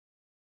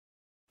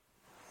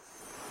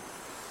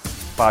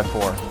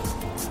5:4.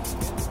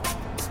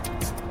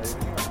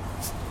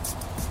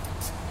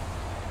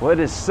 Well, it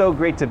is so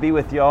great to be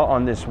with y'all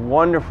on this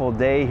wonderful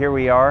day. Here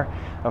we are.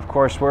 Of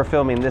course, we're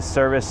filming this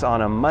service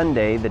on a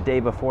Monday, the day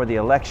before the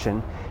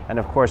election. And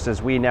of course,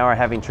 as we now are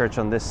having church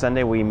on this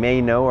Sunday, we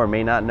may know or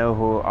may not know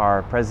who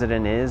our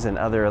president is and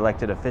other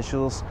elected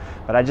officials.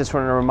 But I just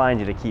want to remind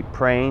you to keep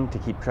praying, to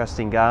keep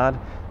trusting God,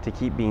 to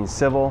keep being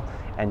civil,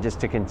 and just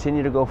to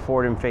continue to go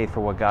forward in faith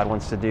for what God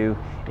wants to do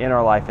in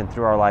our life and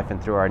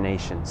through our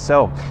nation.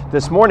 So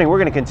this morning we're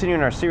going to continue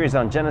in our series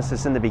on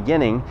Genesis in the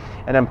beginning,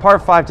 and in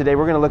part 5 today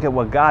we're going to look at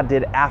what God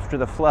did after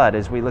the flood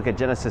as we look at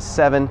Genesis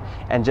 7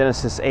 and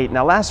Genesis 8.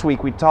 Now last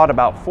week we taught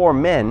about 4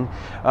 men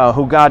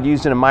who God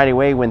used in a mighty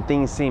way when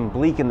things seemed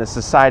bleak in the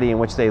society in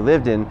which they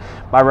lived in,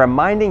 by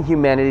reminding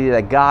humanity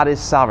that God is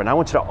sovereign. I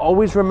want you to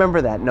always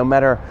remember that, no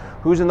matter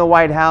who's in the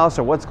White House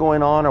or what's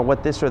going on or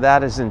what this or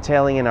that is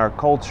entailing in our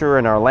culture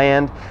and our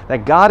land,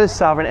 that God is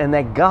sovereign and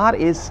that God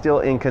is still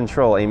in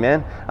control.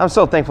 Amen? I'm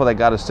so thankful that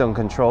God is still in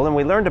control. And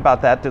we learned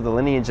about that through the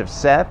lineage of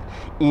Seth,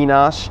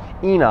 Enosh,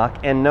 Enoch,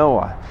 and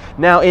Noah.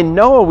 Now in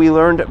Noah we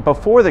learned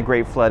before the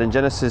great flood in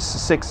Genesis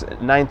 6,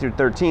 9 through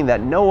 13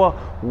 that Noah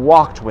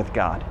walked with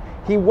God.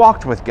 He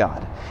walked with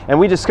God. And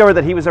we discovered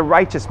that he was a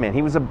righteous man.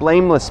 He was a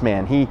blameless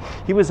man. He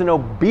was an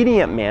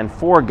obedient man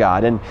for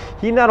God. And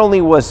he not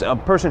only was a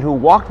person who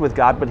walked with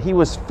God, but he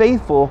was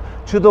faithful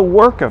to the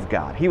work of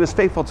God. He was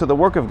faithful to the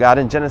work of God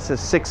in Genesis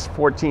 6,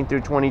 14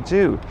 through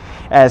 22,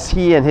 as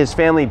he and his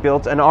family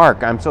built an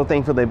ark. I'm so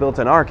thankful they built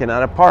an ark and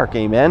not a park,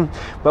 amen?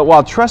 But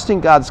while trusting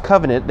God's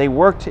covenant, they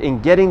worked in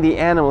getting the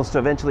animals to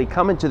eventually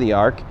come into the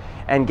ark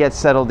and get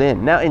settled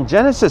in. Now in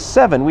Genesis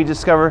 7, we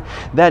discover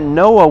that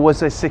Noah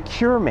was a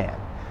secure man.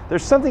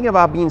 There's something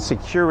about being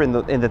secure in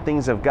the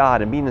things of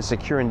God and being a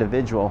secure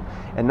individual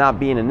and not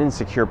being an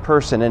insecure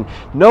person. And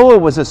Noah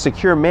was a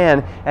secure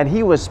man, and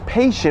he was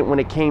patient when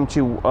it came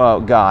to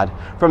God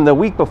from the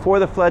week before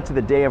the flood to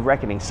the day of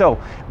reckoning. So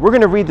we're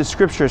going to read the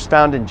scriptures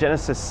found in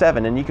Genesis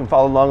 7, and you can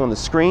follow along on the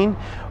screen,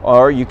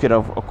 or you could,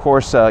 of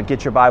course,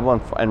 get your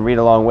Bible and read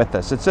along with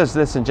us. It says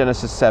this in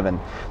Genesis 7.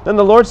 Then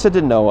the Lord said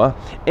to Noah,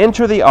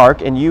 "Enter the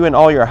ark, and you and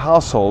all your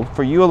household,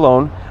 for you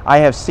alone I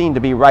have seen to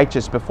be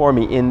righteous before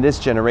me in this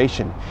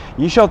generation.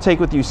 You shall take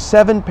with you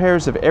 7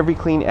 pairs of every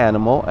clean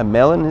animal, a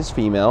male and his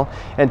female,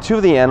 and 2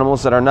 of the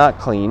animals that are not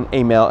clean,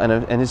 a male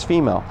and his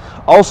female.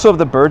 Also of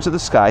the birds of the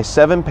sky,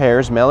 7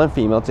 pairs, male and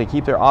female, to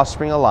keep their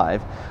offspring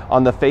alive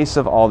on the face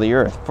of all the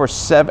earth. For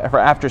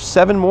after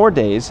 7 more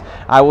days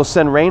I will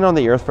send rain on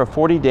the earth for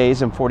 40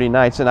 days and 40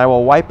 nights, and I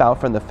will wipe out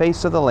from the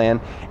face of the land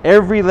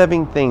every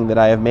living thing that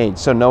I have made."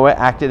 So Noah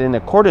acted in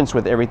accordance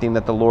with everything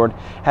that the Lord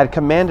had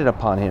commanded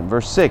upon him.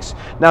 Verse 6.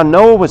 Now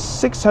Noah was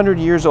 600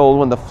 years old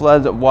when the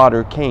flood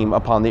water came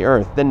upon the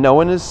earth. Then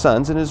Noah and his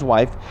sons and his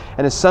wife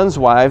and his sons'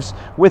 wives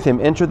with him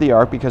entered the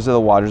ark because of the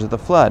waters of the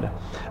flood.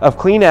 Of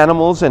clean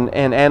animals and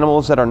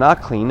animals that are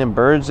not clean, and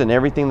birds and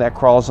everything that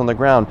crawls on the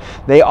ground,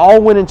 they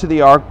all went into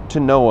the ark to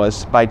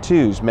Noah's by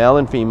twos, male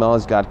and female,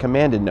 as God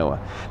commanded Noah.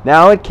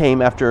 Now it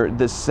came after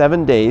the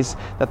 7 days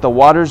that the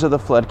waters of the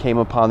flood came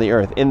upon the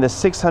earth. In the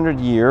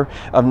 600th year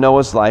of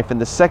Noah's life, in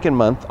the 2nd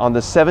month, on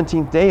the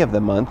 17th day of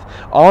the month,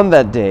 on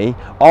that day,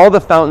 all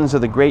the fountains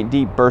of the great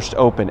deep burst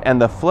open, and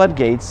the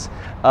floodgates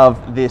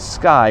of the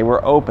sky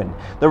were open.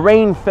 The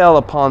rain fell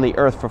upon the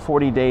earth for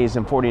 40 days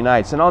and 40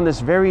 nights. And on this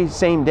very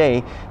same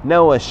day,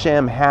 Noah,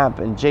 Shem, Ham,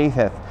 and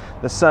Japheth,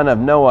 the son of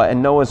Noah,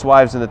 and Noah's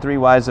wives and the 3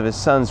 wives of his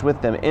sons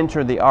with them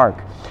entered the ark.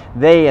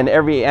 They and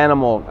every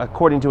animal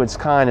according to its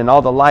kind, and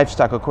all the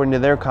livestock according to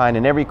their kind,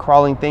 and every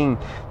crawling thing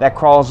that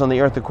crawls on the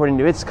earth according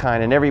to its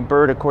kind, and every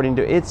bird according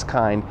to its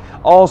kind,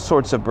 all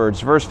sorts of birds.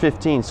 Verse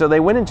 15. So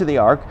they went into the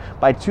ark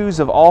by twos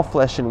of all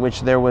flesh, in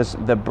which there was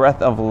the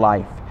breath of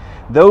life.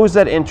 Those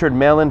that entered,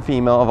 male and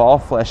female of all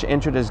flesh,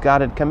 entered as God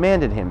had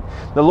commanded him.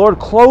 The Lord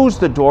closed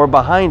the door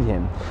behind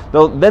him.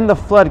 Then the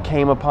flood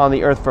came upon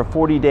the earth for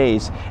 40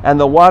 days, and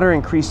the water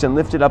increased and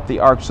lifted up the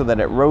ark so that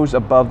it rose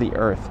above the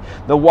earth.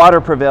 The water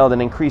prevailed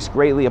and increased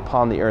greatly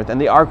upon the earth, and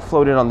the ark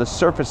floated on the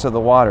surface of the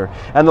water.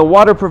 And the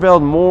water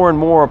prevailed more and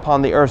more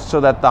upon the earth,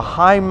 so that the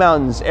high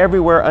mountains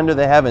everywhere under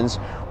the heavens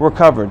were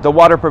covered. The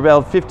water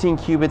prevailed 15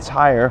 cubits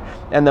higher,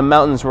 and the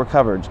mountains were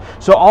covered.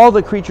 So all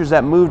the creatures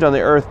that moved on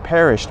the earth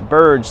perished,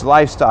 birds,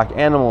 livestock,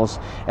 animals,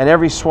 and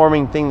every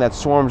swarming thing that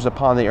swarms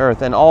upon the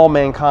earth, and all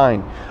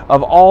mankind,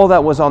 of all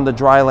that was on the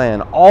dry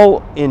land,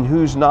 all in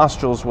whose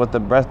nostrils was the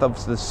breath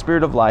of the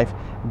Spirit of life,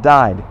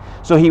 died.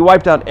 So he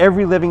wiped out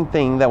every living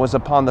thing that was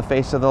upon the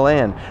face of the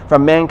land,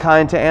 from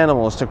mankind to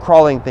animals to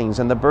crawling things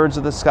and the birds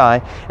of the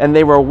sky, and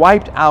they were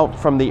wiped out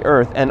from the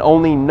earth, and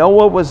only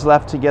Noah was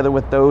left together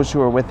with those who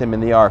were with him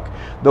in the ark.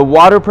 The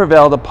water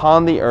prevailed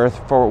upon the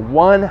earth for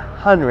 100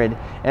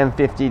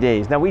 150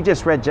 days. Now, we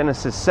just read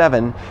Genesis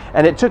 7,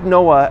 and it took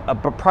Noah,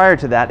 prior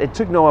to that, it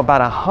took Noah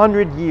about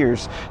 100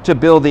 years to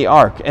build the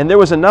ark. And there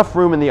was enough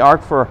room in the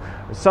ark for,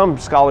 some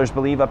scholars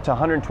believe, up to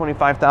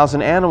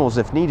 125,000 animals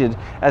if needed,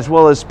 as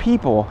well as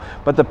people.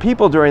 But the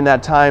people during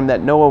that time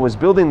that Noah was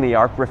building the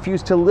ark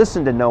refused to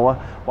listen to Noah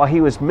while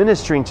he was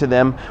ministering to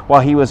them, while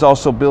he was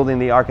also building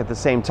the ark at the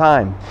same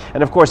time.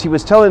 And of course, he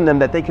was telling them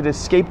that they could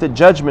escape the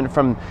judgment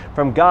from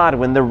God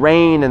when the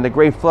rain and the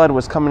great flood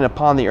was coming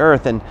upon the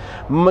earth. And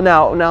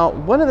now,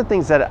 one of the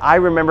things that I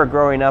remember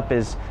growing up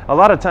is a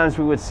lot of times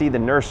we would see the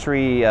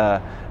nursery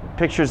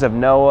pictures of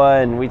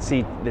Noah, and we'd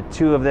see the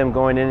two of them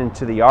going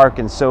into the ark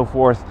and so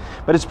forth.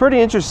 But it's pretty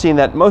interesting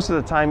that most of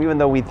the time, even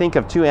though we think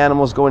of two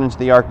animals going into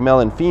the ark, male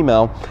and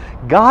female,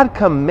 God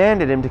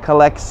commanded him to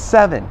collect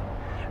 7.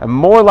 And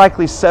more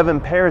likely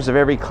 7 pairs of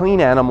every clean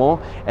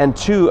animal and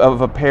 2 of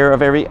a pair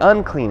of every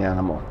unclean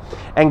animal.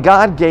 And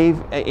God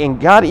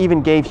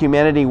even gave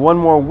humanity 1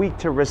 more week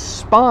to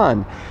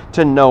respond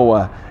to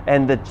Noah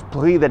and the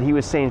plea that he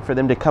was saying for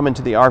them to come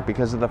into the ark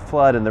because of the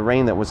flood and the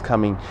rain that was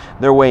coming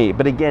their way.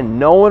 But again,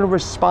 no one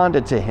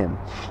responded to him.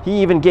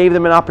 He even gave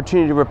them an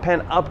opportunity to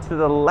repent up to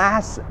the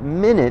last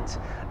minute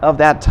of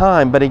that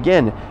time. But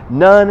again,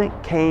 none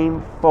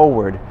came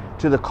forward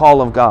to the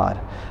call of God.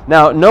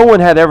 Now, no one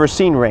had ever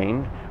seen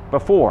rain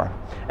before.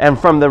 And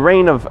from the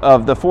reign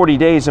of the 40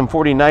 days and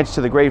 40 nights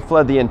to the great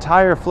flood, the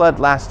entire flood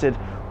lasted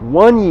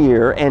 1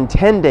 year and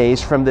 10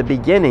 days from the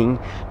beginning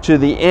to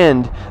the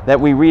end that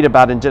we read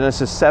about in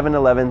Genesis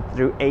 7:11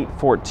 through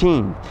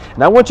 8:14.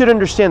 And I want you to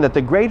understand that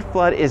the great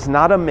flood is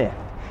not a myth.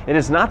 It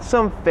is not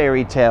some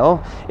fairy tale.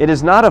 It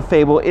is not a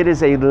fable. It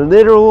is a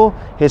literal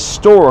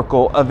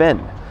historical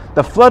event.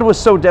 The flood was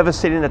so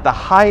devastating that the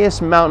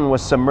highest mountain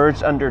was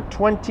submerged under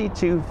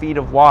 22 feet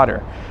of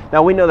water.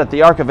 Now, we know that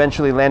the ark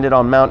eventually landed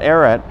on Mount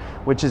Ararat,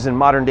 which is in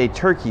modern-day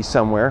Turkey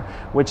somewhere,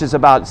 which is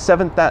about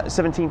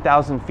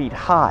 17,000 feet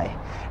high.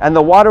 And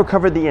the water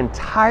covered the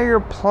entire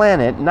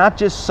planet, not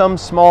just some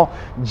small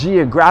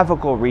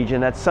geographical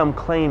region that some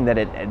claim that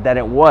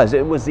it was.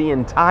 It was the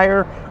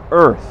entire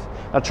earth.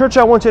 Now, church,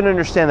 I want you to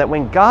understand that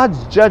when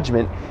God's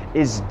judgment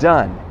is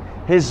done,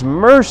 His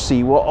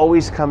mercy will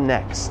always come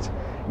next.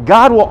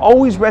 God will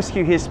always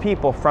rescue His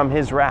people from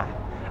His wrath.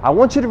 I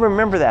want you to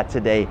remember that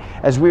today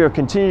as we are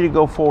continuing to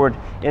go forward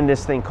in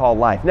this thing called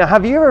life. Now,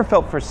 have you ever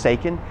felt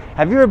forsaken?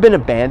 Have you ever been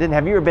abandoned?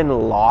 Have you ever been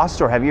lost,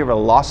 or have you ever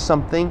lost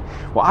something?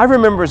 Well, I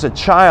remember as a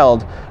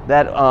child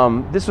that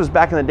this was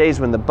back in the days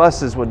when the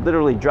buses would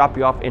literally drop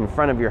you off in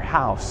front of your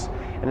house.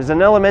 And as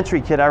an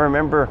elementary kid, I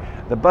remember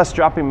the bus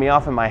dropping me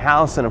off in my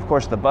house, and of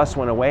course the bus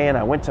went away, and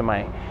I went to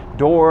my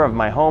door of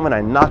my home and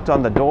I knocked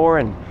on the door,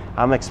 and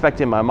I'm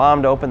expecting my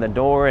mom to open the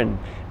door and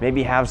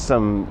maybe have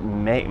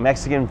some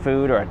Mexican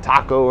food or a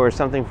taco or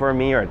something for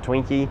me, or a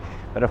Twinkie.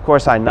 But of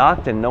course I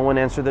knocked and no one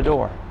answered the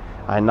door.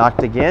 I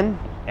knocked again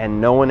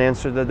and no one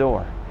answered the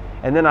door.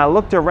 And then I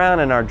looked around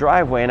in our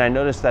driveway and I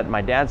noticed that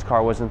my dad's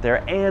car wasn't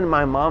there and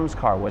my mom's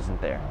car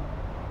wasn't there.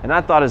 And I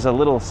thought, as a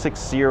little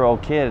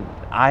 6-year-old kid,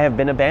 I have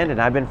been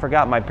abandoned. I've been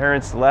forgotten. My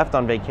parents left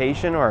on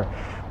vacation or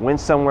went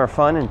somewhere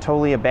fun and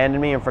totally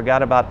abandoned me and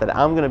forgot about that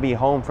I'm going to be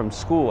home from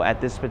school at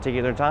this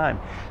particular time.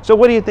 So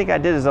what do you think I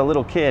did as a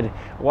little kid?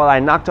 Well, I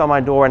knocked on my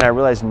door and I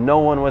realized no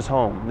one was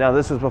home. Now,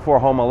 this was before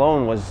Home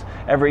Alone was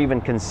ever even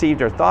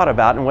conceived or thought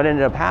about. And what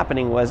ended up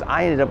happening was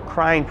I ended up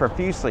crying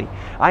profusely.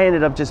 I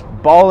ended up just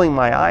bawling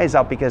my eyes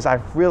out because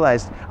I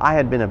realized I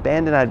had been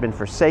abandoned. I had been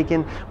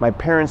forsaken. My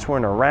parents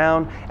weren't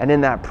around. And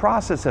in that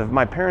process of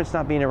my parents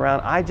not being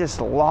around, I just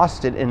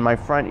lost it in my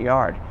front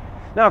yard.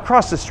 Now,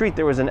 across the street,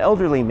 there was an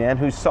elderly man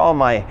who saw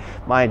my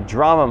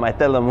drama, my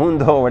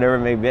Telemundo, or whatever it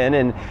may have been.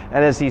 And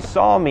as he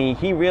saw me,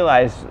 he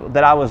realized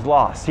that I was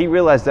lost. He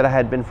realized that I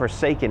had been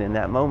forsaken in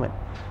that moment.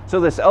 So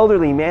this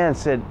elderly man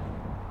said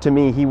to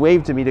me, he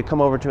waved to me to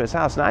come over to his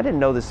house. And I didn't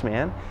know this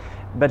man,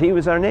 but he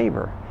was our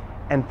neighbor.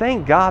 And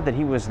thank God that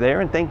he was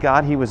there, and thank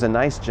God he was a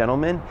nice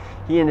gentleman.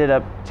 He ended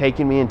up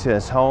taking me into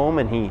his home,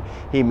 and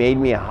he made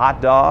me a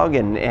hot dog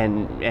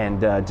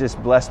and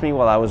just blessed me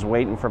while I was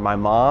waiting for my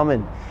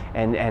mom,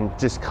 and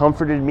just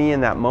comforted me in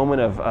that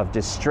moment of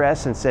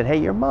distress and said, hey,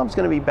 your mom's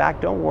going to be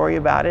back. Don't worry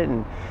about it.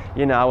 And,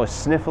 you know, I was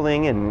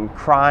sniffling and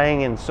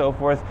crying and so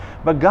forth.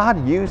 But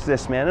God used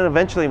this man, and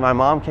eventually my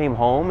mom came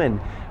home, and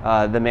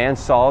the man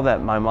saw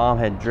that my mom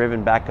had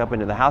driven back up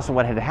into the house. And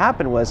what had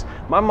happened was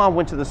my mom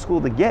went to the school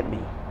to get me.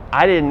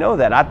 I didn't know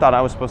that. I thought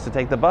I was supposed to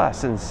take the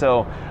bus. And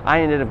so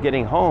I ended up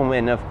getting home.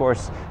 And of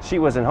course, she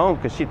wasn't home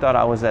because she thought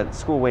I was at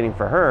school waiting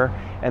for her.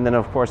 And then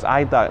of course,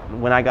 I thought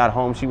when I got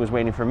home, she was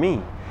waiting for me.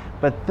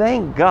 But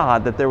thank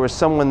God that there was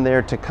someone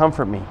there to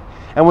comfort me.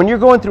 And when you're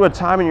going through a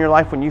time in your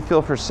life when you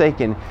feel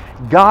forsaken,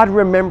 God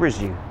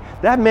remembers you.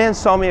 That man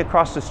saw me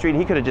across the street.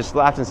 He could have just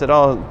laughed and said,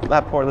 oh,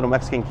 that poor little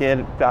Mexican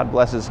kid, God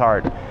bless his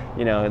heart.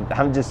 You know,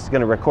 I'm just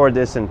going to record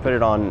this and put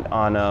it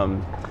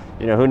on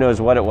who knows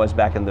what it was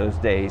back in those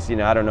days.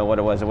 I don't know what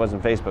it was. It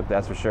wasn't Facebook,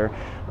 that's for sure.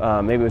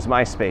 Maybe it was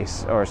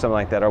MySpace or something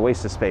like that, or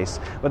Waste of Space.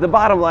 But the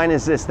bottom line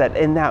is this, that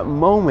in that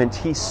moment,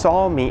 he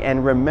saw me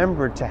and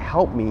remembered to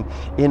help me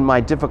in my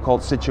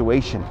difficult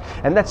situation.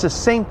 And that's the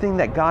same thing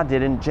that God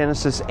did in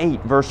Genesis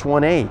 8, verse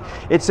 1a.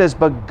 It says,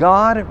 but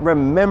God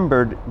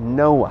remembered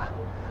Noah.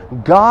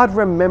 God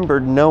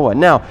remembered Noah.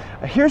 Now,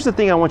 here's the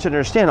thing I want you to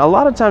understand. A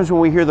lot of times when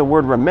we hear the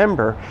word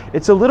remember,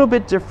 it's a little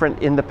bit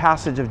different in the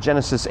passage of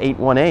Genesis 8,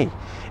 1a.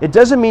 It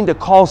doesn't mean to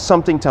call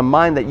something to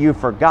mind that you've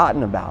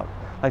forgotten about.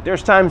 Like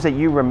there's times that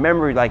you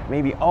remember, like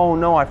maybe, oh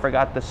no, I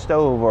forgot the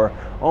stove, or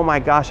oh my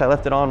gosh, I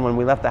left it on when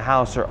we left the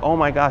house, or oh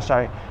my gosh,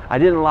 I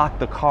didn't lock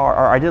the car,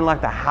 or I didn't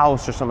lock the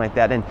house, or something like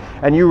that.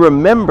 And you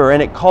remember,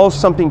 and it calls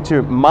something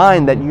to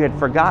mind that you had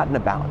forgotten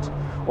about.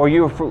 Or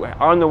you were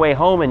on the way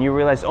home and you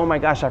realize, oh my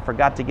gosh, I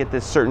forgot to get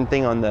this certain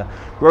thing on the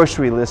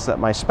grocery list that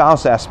my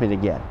spouse asked me to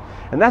get.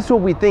 And that's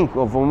what we think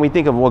of when we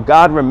think of, well,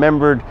 God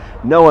remembered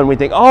Noah, and we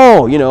think,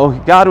 oh,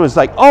 God was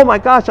like, oh my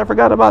gosh, I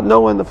forgot about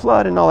Noah and the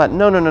flood and all that.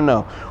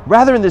 No.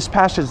 Rather, in this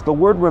passage, the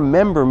word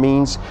remember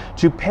means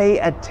to pay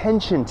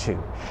attention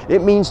to.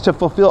 It means to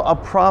fulfill a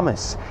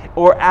promise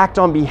or act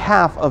on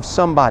behalf of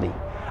somebody.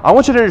 I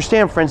want you to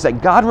understand, friends,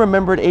 that God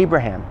remembered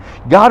Abraham.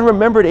 God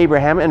remembered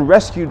Abraham and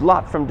rescued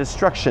Lot from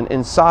destruction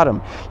in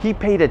Sodom. He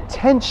paid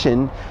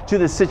attention to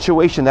the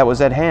situation that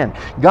was at hand.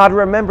 God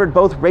remembered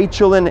both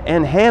Rachel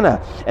and Hannah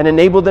and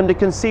enabled them to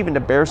conceive and to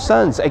bear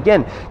sons.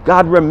 Again,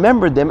 God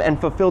remembered them and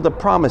fulfilled a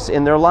promise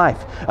in their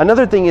life.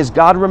 Another thing is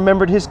God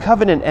remembered his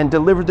covenant and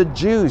delivered the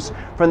Jews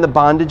from the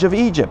bondage of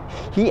Egypt.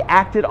 He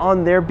acted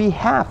on their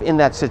behalf in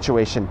that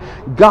situation.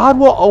 God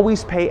will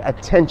always pay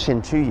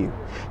attention to you.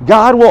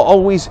 God will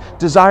always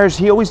desires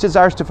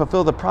to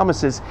fulfill the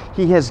promises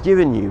he has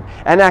given you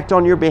and act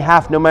on your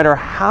behalf no matter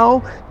how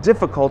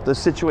difficult the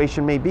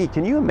situation may be.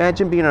 Can you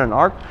imagine being on an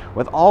ark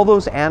with all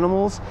those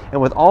animals and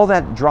with all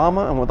that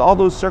drama and with all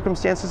those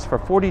circumstances for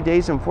 40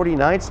 days and 40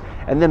 nights,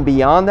 and then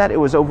beyond that it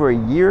was over a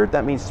year?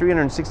 That means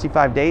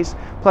 365 days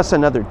plus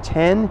another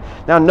 10.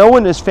 Now Noah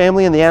and his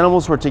family and the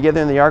animals were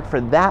together in the ark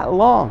for that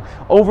long,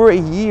 over a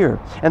year.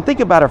 And think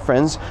about it,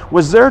 friends.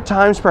 Was there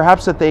times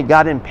perhaps that they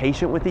got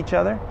impatient with each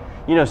other?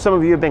 Some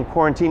of you have been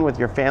quarantined with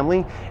your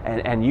family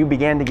and you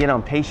began to get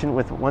impatient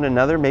with one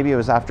another. Maybe it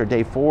was after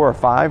day 4 or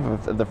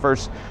 5 of the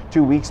first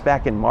 2 weeks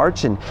back in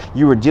March, and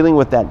you were dealing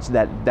with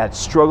that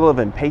struggle of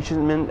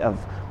impatience,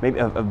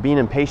 of being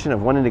impatient,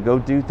 of wanting to go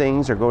do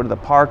things or go to the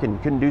park and you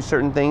couldn't do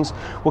certain things.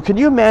 Well, can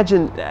you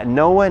imagine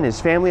Noah and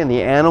his family and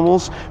the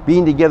animals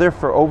being together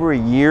for over a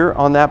year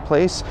on that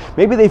place?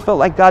 Maybe they felt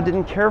like God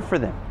didn't care for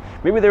them.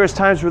 Maybe there was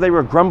times where they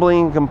were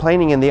grumbling and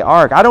complaining in the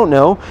ark. I don't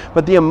know,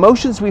 but the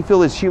emotions we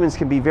feel as humans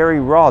can be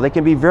very raw. They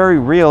can be very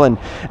real. And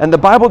the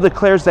Bible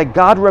declares that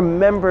God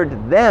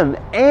remembered them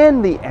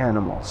and the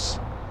animals.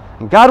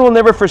 And God will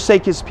never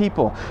forsake his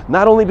people,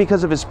 not only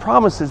because of his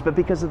promises, but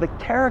because of the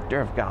character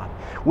of God.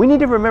 We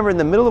need to remember in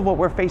the middle of what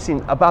we're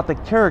facing about the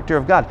character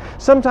of God.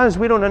 Sometimes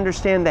we don't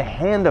understand the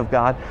hand of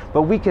God,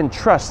 but we can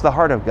trust the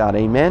heart of God.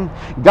 Amen?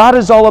 God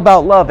is all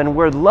about love, and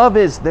where love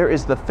is, there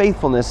is the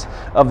faithfulness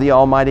of the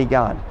Almighty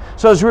God.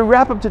 So as we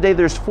wrap up today,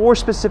 there's 4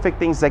 specific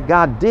things that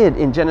God did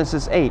in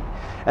Genesis 8.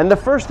 And the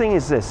first thing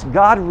is this: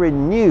 God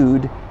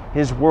renewed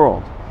his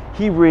world.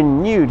 He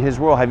renewed his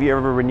world. Have you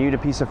ever renewed a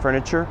piece of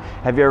furniture?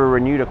 Have you ever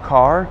renewed a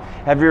car?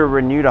 Have you ever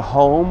renewed a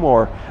home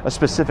or a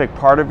specific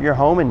part of your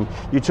home, and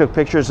you took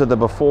pictures of the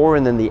before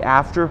and then the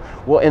after?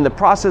 Well, in the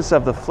process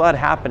of the flood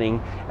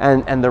happening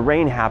and the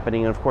rain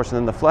happening, and of course, and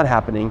then the flood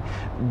happening,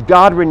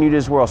 God renewed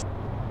his world.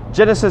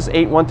 Genesis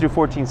 8, 1 through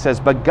 14 says,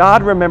 "But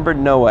God remembered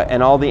Noah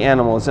and all the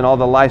animals and all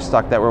the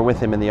livestock that were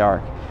with him in the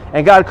ark.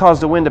 And God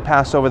caused a wind to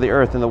pass over the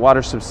earth, and the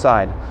waters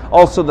subside.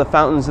 Also the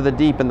fountains of the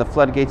deep and the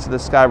floodgates of the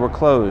sky were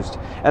closed,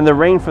 and the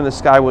rain from the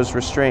sky was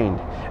restrained.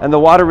 And the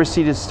water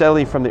receded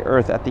steadily from the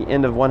earth. At the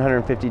end of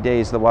 150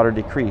 days the water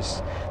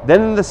decreased.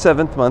 Then in the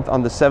 7th month,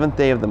 on the 7th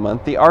day of the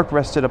month, the ark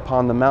rested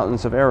upon the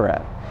mountains of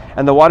Ararat.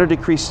 And the water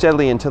decreased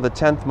steadily until the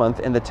 10th month.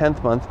 In the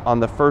 10th month, on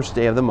the 1st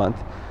day of the month,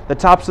 the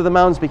tops of the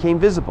mountains became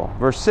visible."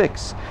 Verse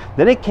 6,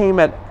 "Then it came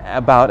at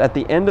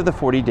the end of the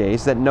 40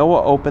 days that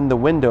Noah opened the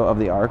window of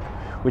the ark,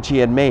 which he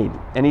had made.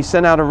 And he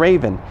sent out a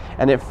raven,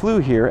 and it flew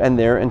here and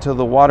there until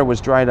the water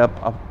was dried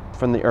up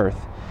from the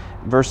earth."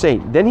 Verse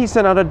 8, "Then he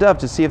sent out a dove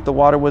to see if the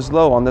water was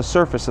low on the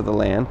surface of the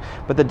land,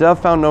 but the dove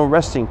found no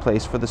resting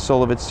place for the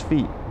sole of its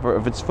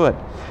foot.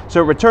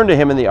 So it returned to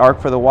him in the ark,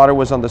 for the water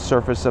was on the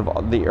surface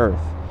of the earth.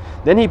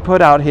 Then he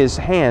put out his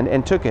hand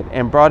and took it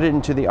and brought it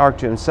into the ark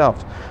to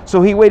himself.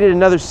 So he waited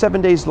another 7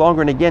 days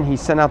longer, and again he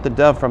sent out the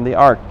dove from the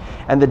ark.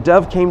 And the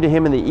dove came to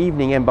him in the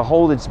evening, and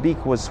behold, its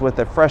beak was with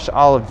a fresh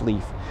olive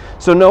leaf.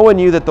 So Noah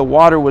knew that the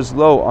water was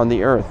low on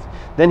the earth.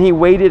 Then he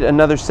waited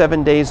another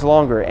 7 days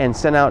longer and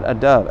sent out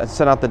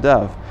the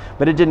dove.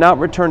 But it did not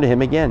return to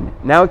him again.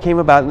 Now it came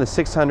about in the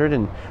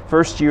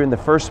 601st year, in the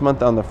 1st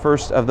month, on the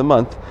 1st of the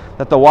month,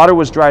 that the water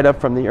was dried up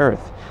from the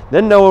earth.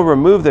 Then Noah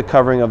removed the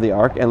covering of the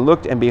ark and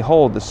looked, and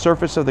behold, the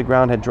surface of the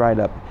ground had dried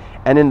up.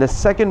 And in the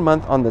 2nd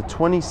month, on the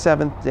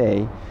 27th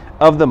day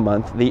of the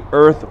month, the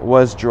earth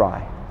was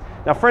dry."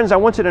 Now, friends, I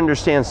want you to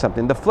understand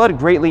something. The flood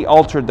greatly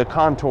altered the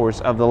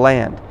contours of the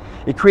land.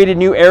 It created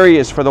new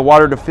areas for the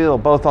water to fill,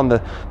 both on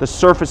the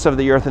surface of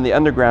the earth and the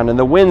underground. And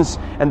the winds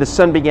and the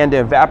sun began to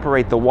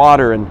evaporate the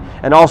water,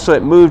 and also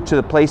it moved to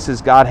the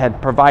places God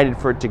had provided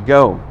for it to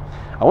go.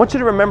 I want you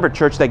to remember,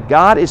 church, that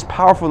God is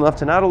powerful enough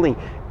to not only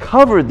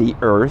cover the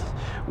earth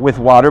with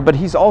water, but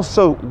He's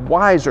also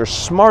wise or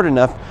smart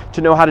enough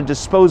to know how to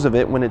dispose of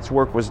it when its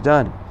work was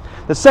done.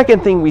 The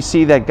second thing we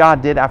see that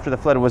God did after the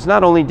flood was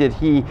not only did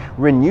He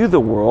renew the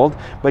world,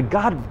 but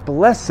God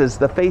blesses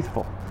the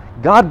faithful.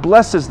 God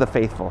blesses the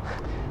faithful.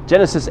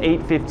 Genesis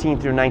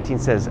 8:15 through 19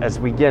 says, as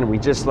we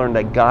just learned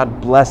that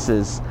God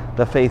blesses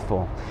the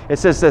faithful. It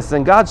says this,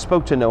 "Then God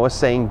spoke to Noah,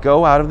 saying,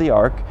 Go out of the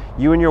ark,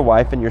 you and your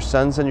wife and your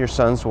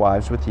sons'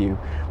 wives with you.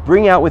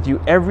 Bring out with you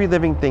every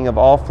living thing of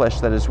all flesh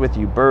that is with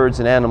you, birds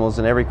and animals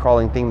and every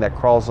crawling thing that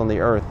crawls on the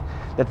earth,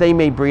 that they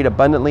may breed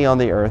abundantly on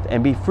the earth,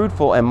 and be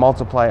fruitful and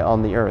multiply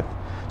on the earth."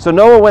 So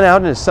Noah went out,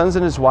 and his sons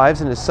and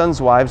his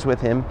sons' wives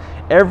with him.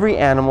 Every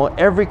animal,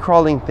 every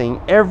crawling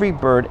thing, every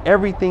bird,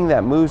 everything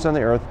that moves on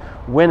the earth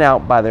went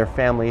out by their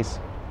families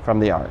from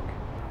the ark.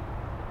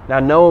 Now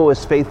Noah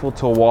was faithful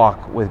to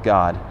walk with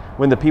God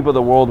when the people of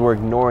the world were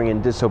ignoring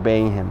and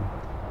disobeying Him.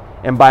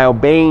 And by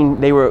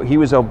obeying, he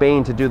was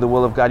obeying to do the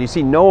will of God. You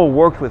see, Noah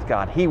worked with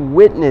God. He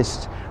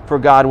witnessed for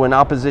God when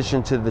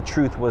opposition to the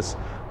truth was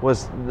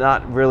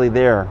not really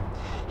there.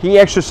 He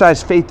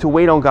exercised faith to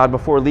wait on God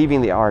before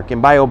leaving the ark.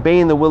 And by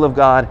obeying the will of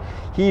God,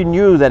 he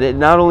knew that it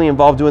not only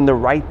involved doing the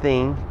right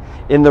thing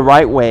in the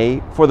right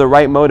way for the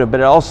right motive, but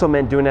it also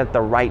meant doing it at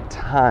the right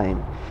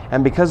time.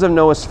 And because of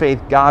Noah's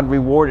faith, God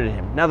rewarded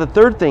him. Now, the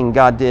third thing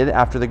God did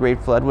after the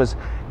great flood was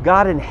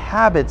God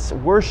inhabits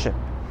worship.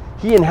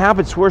 He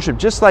inhabits worship,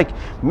 just like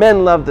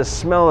men love the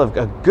smell of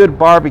a good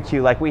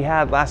barbecue like we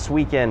had last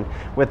weekend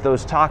with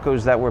those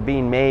tacos that were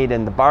being made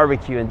and the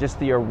barbecue and just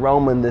the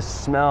aroma and the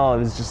smell. It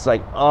was just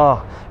like,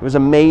 oh, it was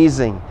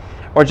amazing.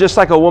 Or just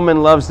like a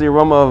woman loves the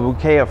aroma of a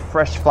bouquet of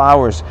fresh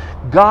flowers,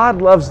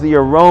 God loves the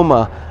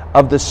aroma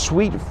of the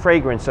sweet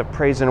fragrance of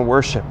praise and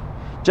worship.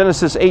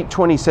 Genesis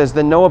 8:20 says,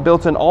 "Then Noah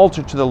built an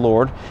altar to the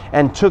Lord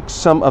and took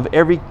some of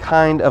every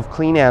kind of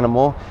clean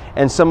animal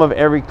and some of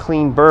every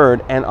clean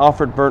bird and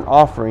offered burnt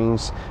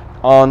offerings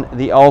on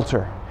the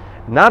altar."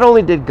 Not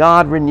only did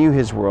God renew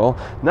His world,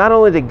 not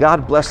only did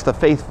God bless the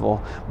faithful,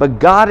 but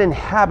God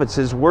inhabits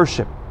His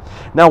worship.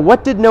 Now,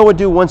 what did Noah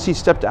do once he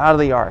stepped out of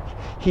the ark?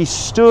 He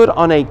stood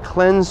on a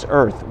cleansed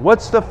earth.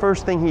 What's the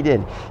first thing he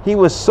did? He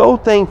was so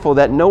thankful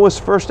that Noah's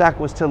first act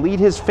was to lead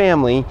his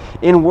family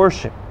in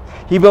worship.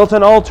 He built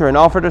an altar and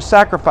offered a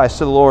sacrifice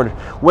to the Lord.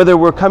 Whether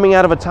we're coming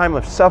out of a time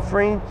of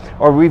suffering,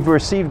 or we've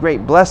received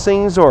great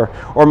blessings, or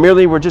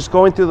merely we're just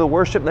going through the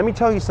worship, let me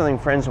tell you something,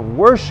 friends.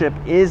 Worship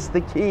is the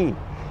key.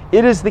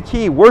 It is the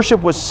key.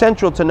 Worship was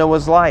central to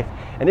Noah's life,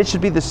 and it should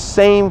be the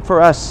same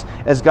for us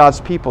as God's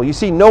people. You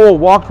see, Noah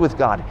walked with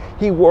God.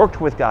 He worked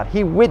with God.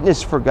 He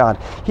witnessed for God.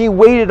 He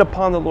waited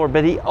upon the Lord,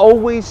 but he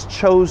always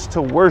chose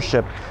to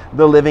worship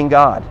the living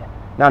God.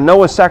 Now,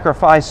 Noah's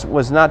sacrifice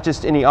was not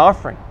just any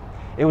offering.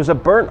 It was a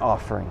burnt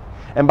offering.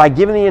 And by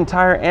giving the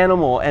entire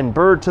animal and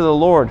bird to the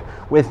Lord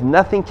with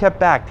nothing kept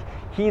back,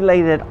 he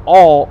laid it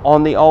all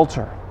on the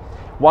altar.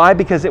 Why?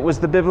 Because it was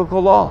the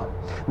biblical law.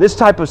 This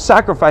type of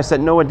sacrifice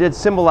that Noah did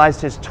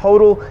symbolized his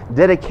total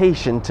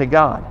dedication to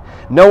God.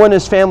 Noah and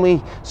his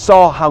family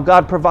saw how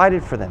God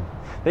provided for them.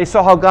 They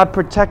saw how God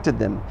protected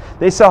them.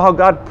 They saw how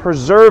God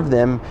preserved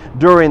them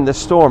during the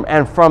storm.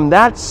 And from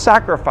that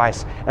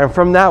sacrifice and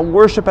from that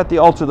worship at the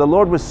altar, the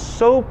Lord was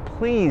so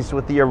pleased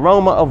with the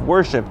aroma of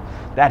worship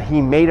that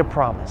He made a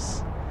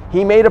promise.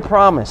 He made a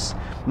promise.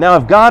 Now,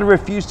 if God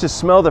refused to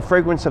smell the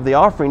fragrance of the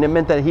offering, it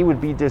meant that He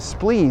would be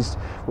displeased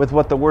with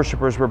what the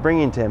worshipers were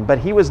bringing to Him. But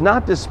He was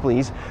not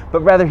displeased,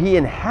 but rather He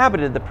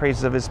inhabited the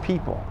praises of His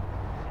people.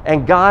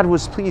 And God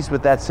was pleased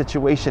with that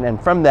situation.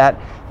 And from that,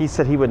 He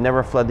said He would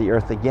never flood the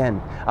earth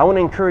again. I want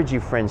to encourage you,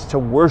 friends, to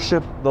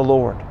worship the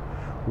Lord.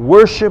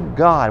 Worship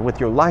God with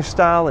your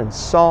lifestyle and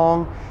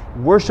song.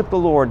 Worship the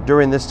Lord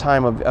during this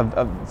time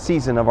of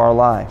season of our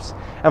lives.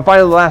 And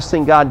finally, the last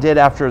thing God did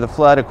after the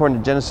flood, according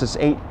to Genesis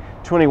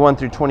 8:21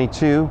 through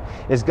 22,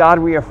 is God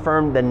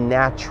reaffirmed the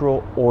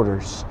natural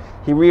orders.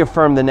 He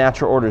reaffirmed the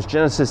natural orders.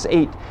 Genesis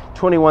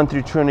 8:21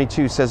 through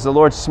 22 says, "The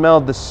Lord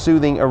smelled the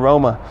soothing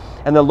aroma,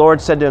 and the Lord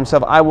said to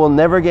Himself, I will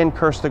never again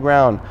curse the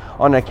ground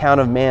on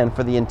account of man,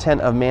 for the intent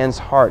of man's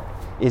heart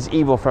is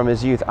evil from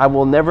his youth. I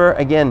will never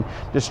again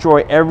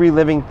destroy every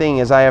living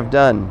thing as I have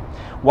done.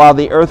 While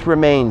the earth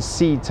remains,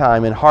 seed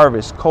time and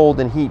harvest, cold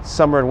and heat,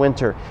 summer and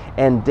winter,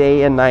 and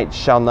day and night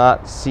shall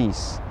not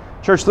cease."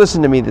 Church,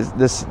 listen to me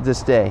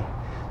this day.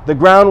 The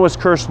ground was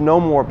cursed no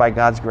more by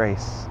God's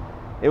grace.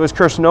 It was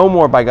cursed no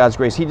more by God's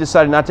grace. He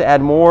decided not to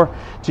add more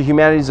to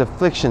humanity's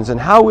afflictions.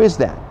 And how is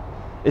that?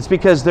 It's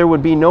because there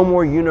would be no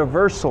more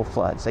universal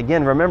floods.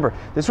 Again, remember,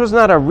 this was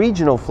not a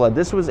regional flood.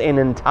 This was an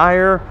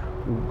entire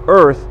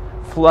earth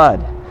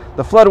flood.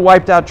 The flood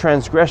wiped out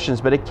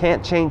transgressions, but it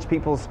can't change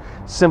people's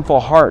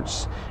sinful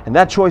hearts. And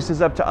that choice is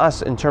up to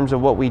us in terms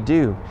of what we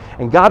do.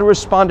 And God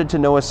responded to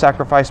Noah's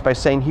sacrifice by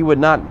saying he would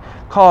not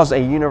cause a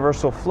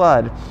universal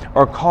flood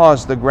or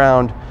curse the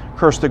ground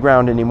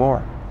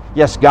anymore.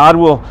 Yes, God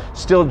will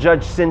still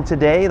judge sin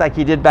today like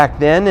he did back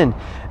then, and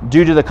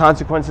due to the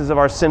consequences of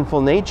our sinful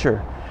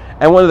nature.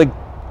 And one of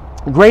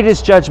the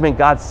greatest judgment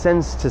God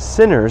sends to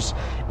sinners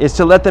is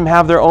to let them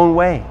have their own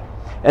way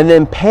and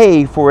then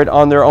pay for it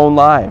on their own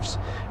lives.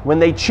 When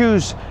they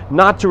choose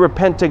not to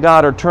repent to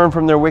God or turn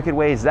from their wicked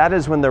ways, that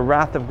is when the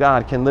wrath of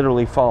God can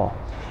literally fall.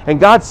 And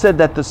God said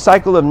that the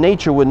cycle of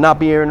nature would not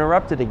be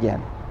interrupted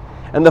again.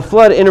 And the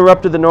flood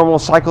interrupted the normal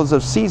cycles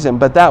of season,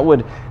 but that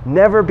would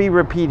never be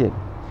repeated.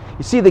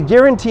 You see, the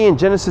guarantee in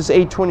Genesis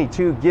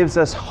 8:22 gives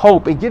us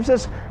hope. It gives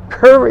us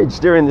courage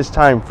during this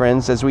time,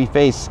 friends, as we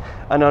face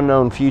an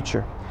unknown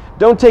future.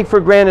 Don't take for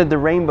granted the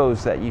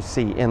rainbows that you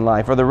see in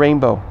life, or the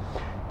rainbow.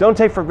 Don't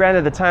take for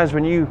granted the times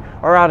when you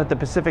are out at the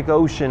Pacific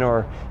Ocean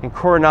or in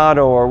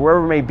Coronado or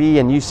wherever it may be,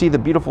 and you see the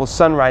beautiful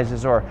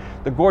sunrises or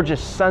the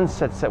gorgeous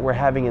sunsets that we're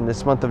having in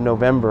this month of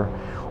November.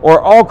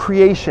 Or all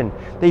creation.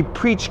 They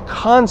preach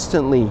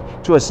constantly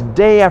to us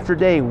day after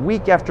day,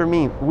 week after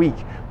week,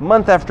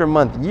 month after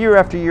month, year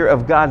after year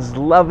of God's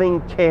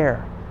loving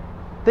care.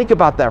 Think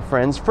about that,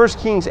 friends. 1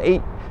 Kings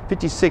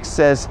 8:56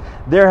 says,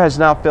 there has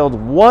not failed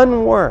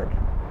one word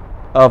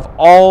of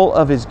all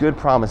of his good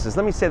promises.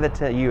 Let me say that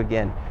to you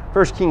again.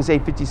 1 Kings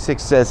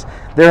 8:56 says,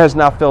 there has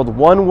not failed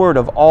one word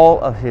of all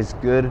of his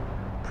good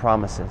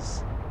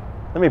promises.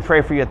 Let me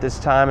pray for you at this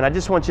time, and I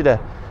just want you to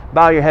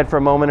bow your head for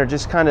a moment or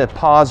just kind of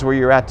pause where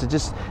you're at to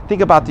just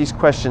think about these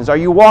questions. Are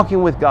you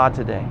walking with God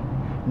today?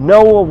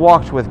 Noah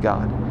walked with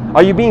God.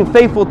 Are you being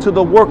faithful to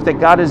the work that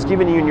God has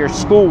given you in your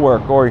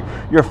schoolwork or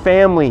your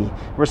family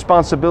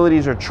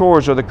responsibilities or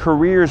chores or the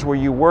careers where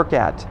you work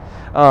at?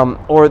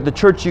 Or the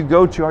church you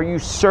go to? Are you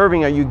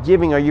serving? Are you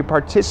giving? Are you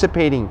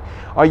participating?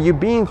 Are you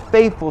being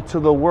faithful to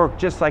the work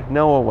just like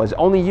Noah was?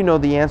 Only you know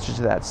the answer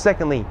to that.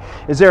 Secondly,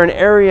 is there an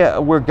area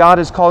where God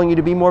is calling you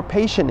to be more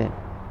patient in?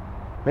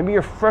 Maybe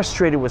you're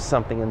frustrated with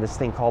something in this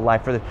thing called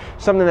life, or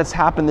something that's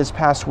happened this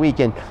past week,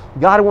 and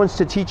God wants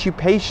to teach you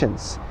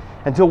patience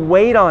and to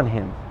wait on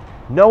him.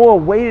 Noah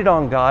waited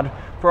on God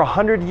for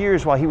 100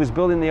 years while he was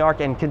building the ark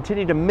and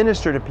continued to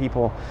minister to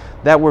people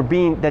that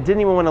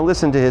didn't even want to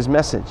listen to his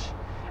message.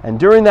 And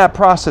during that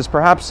process,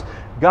 perhaps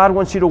God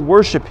wants you to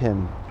worship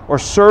him or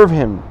serve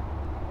him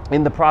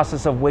in the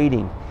process of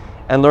waiting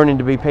and learning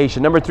to be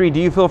patient. Number 3, do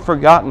you feel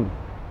forgotten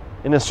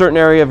in a certain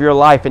area of your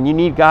life and you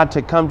need God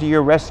to come to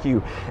your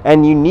rescue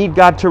and you need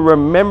God to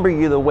remember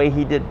you the way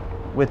he did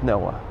with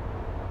Noah?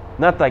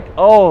 Not like,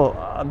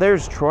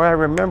 there's Troy, I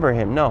remember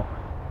him. No,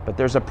 but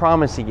there's a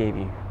promise he gave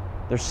you.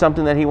 There's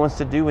something that he wants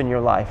to do in your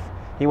life.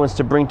 He wants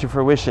to bring to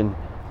fruition.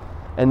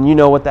 And you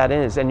know what that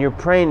is. And you're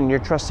praying and you're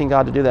trusting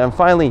God to do that. And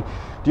finally,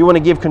 do you want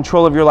to give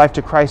control of your life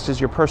to Christ as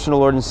your personal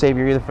Lord and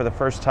Savior, either for the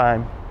first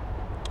time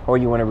or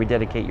you want to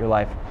rededicate your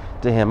life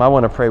to him? I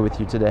want to pray with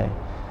you today.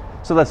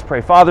 So let's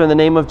pray. Father, in the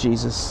name of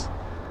Jesus,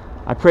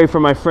 I pray for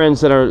my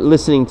friends that are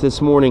listening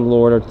this morning,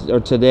 Lord, or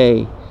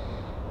today,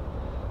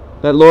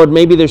 that, Lord,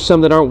 maybe there's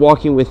some that aren't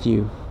walking with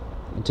you.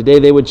 And today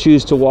they would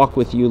choose to walk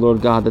with you,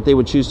 Lord God, that they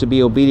would choose to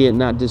be obedient,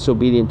 not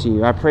disobedient to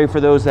you. I pray for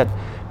those that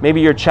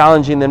maybe you're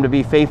challenging them to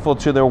be faithful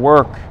to their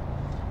work.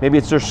 Maybe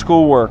it's their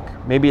schoolwork.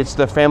 Maybe it's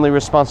the family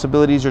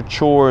responsibilities or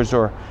chores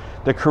or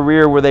the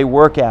career where they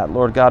work at,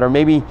 Lord God, or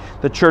maybe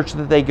the church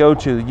that they go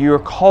to. You're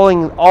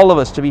calling all of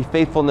us to be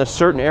faithful in a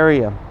certain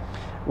area,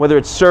 whether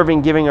it's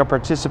serving, giving, or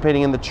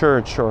participating in the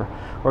church, or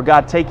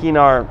God, taking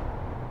our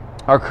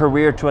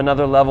career to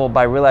another level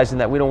by realizing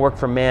that we don't work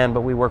for man,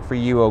 but we work for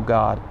you, oh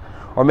God.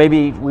 Or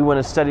maybe we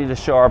want to study to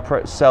show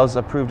ourselves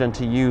approved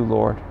unto you,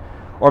 Lord.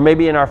 Or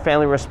maybe in our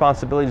family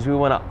responsibilities, we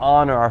want to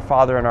honor our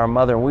father and our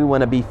mother. We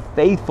want to be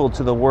faithful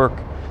to the work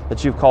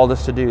that you've called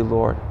us to do,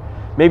 Lord.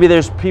 Maybe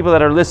there's people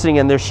that are listening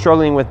and they're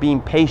struggling with being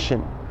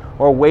patient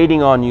or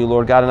waiting on you,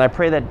 Lord God. And I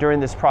pray that during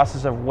this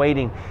process of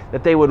waiting,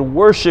 that they would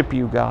worship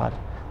you, God.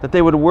 That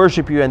they would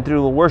worship you, and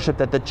through the worship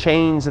that the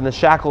chains and the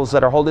shackles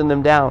that are holding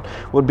them down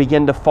would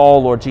begin to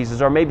fall, Lord Jesus.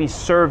 Or maybe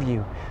serve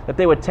you. That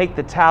they would take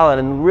the talent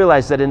and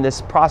realize that in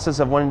this process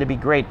of wanting to be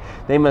great,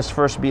 they must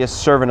first be a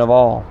servant of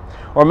all.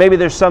 Or maybe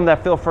there's some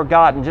that feel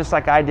forgotten, just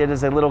like I did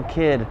as a little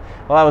kid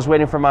while I was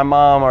waiting for my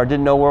mom, or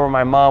didn't know where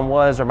my mom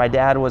was or my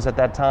dad was at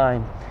that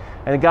time.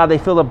 And God, they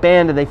feel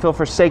abandoned, they feel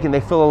forsaken,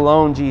 they feel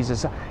alone,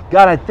 Jesus.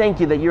 God, I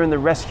thank you that you're in the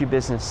rescue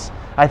business.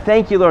 I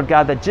thank you, Lord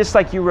God, that just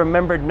like you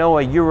remembered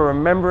Noah, you're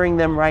remembering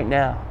them right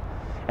now.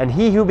 And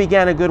he who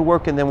began a good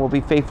work in them will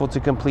be faithful to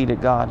complete it,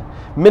 God.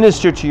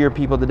 Minister to your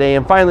people today.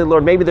 And finally,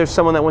 Lord, maybe there's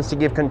someone that wants to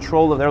give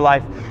control of their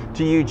life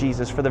to you,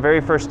 Jesus, for the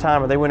very first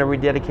time, or they want to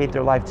rededicate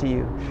their life to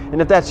you.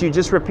 And if that's you,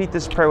 just repeat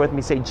this prayer with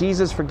me. Say,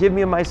 Jesus, forgive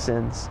me of my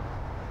sins.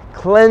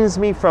 Cleanse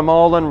me from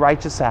all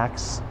unrighteous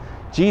acts.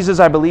 Jesus,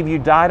 I believe you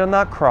died on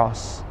that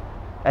cross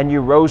and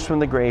you rose from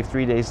the grave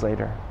 3 days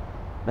later.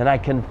 And I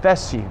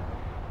confess you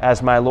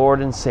as my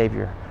Lord and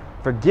Savior.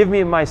 Forgive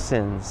me of my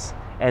sins,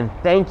 and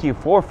thank you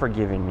for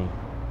forgiving me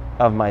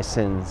of my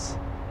sins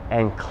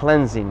and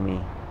cleansing me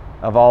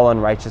of all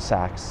unrighteous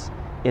acts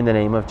in the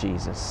name of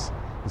Jesus.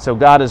 And so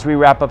God, as we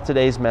wrap up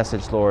today's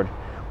message, Lord,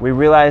 we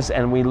realize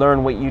and we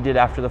learn what you did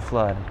after the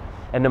flood.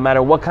 And no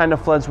matter what kind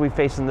of floods we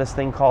face in this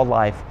thing called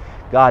life,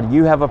 God,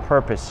 you have a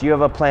purpose, you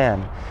have a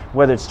plan,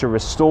 whether it's to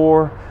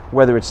restore,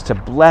 whether it's to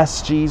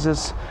bless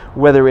Jesus,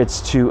 whether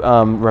it's to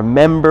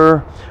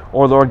remember,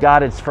 or Lord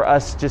God, it's for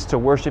us just to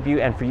worship you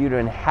and for you to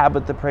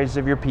inhabit the praises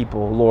of your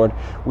people. Lord,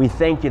 we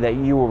thank you that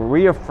you will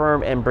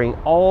reaffirm and bring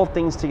all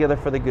things together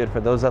for the good for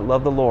those that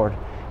love the Lord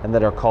and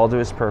that are called to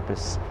his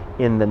purpose.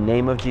 In the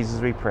name of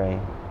Jesus we pray.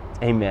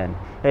 Amen.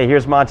 Hey,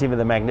 here's Monty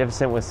the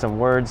Magnificent with some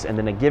words and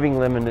then a giving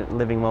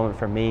living moment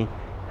from me.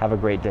 Have a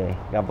great day.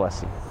 God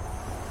bless you.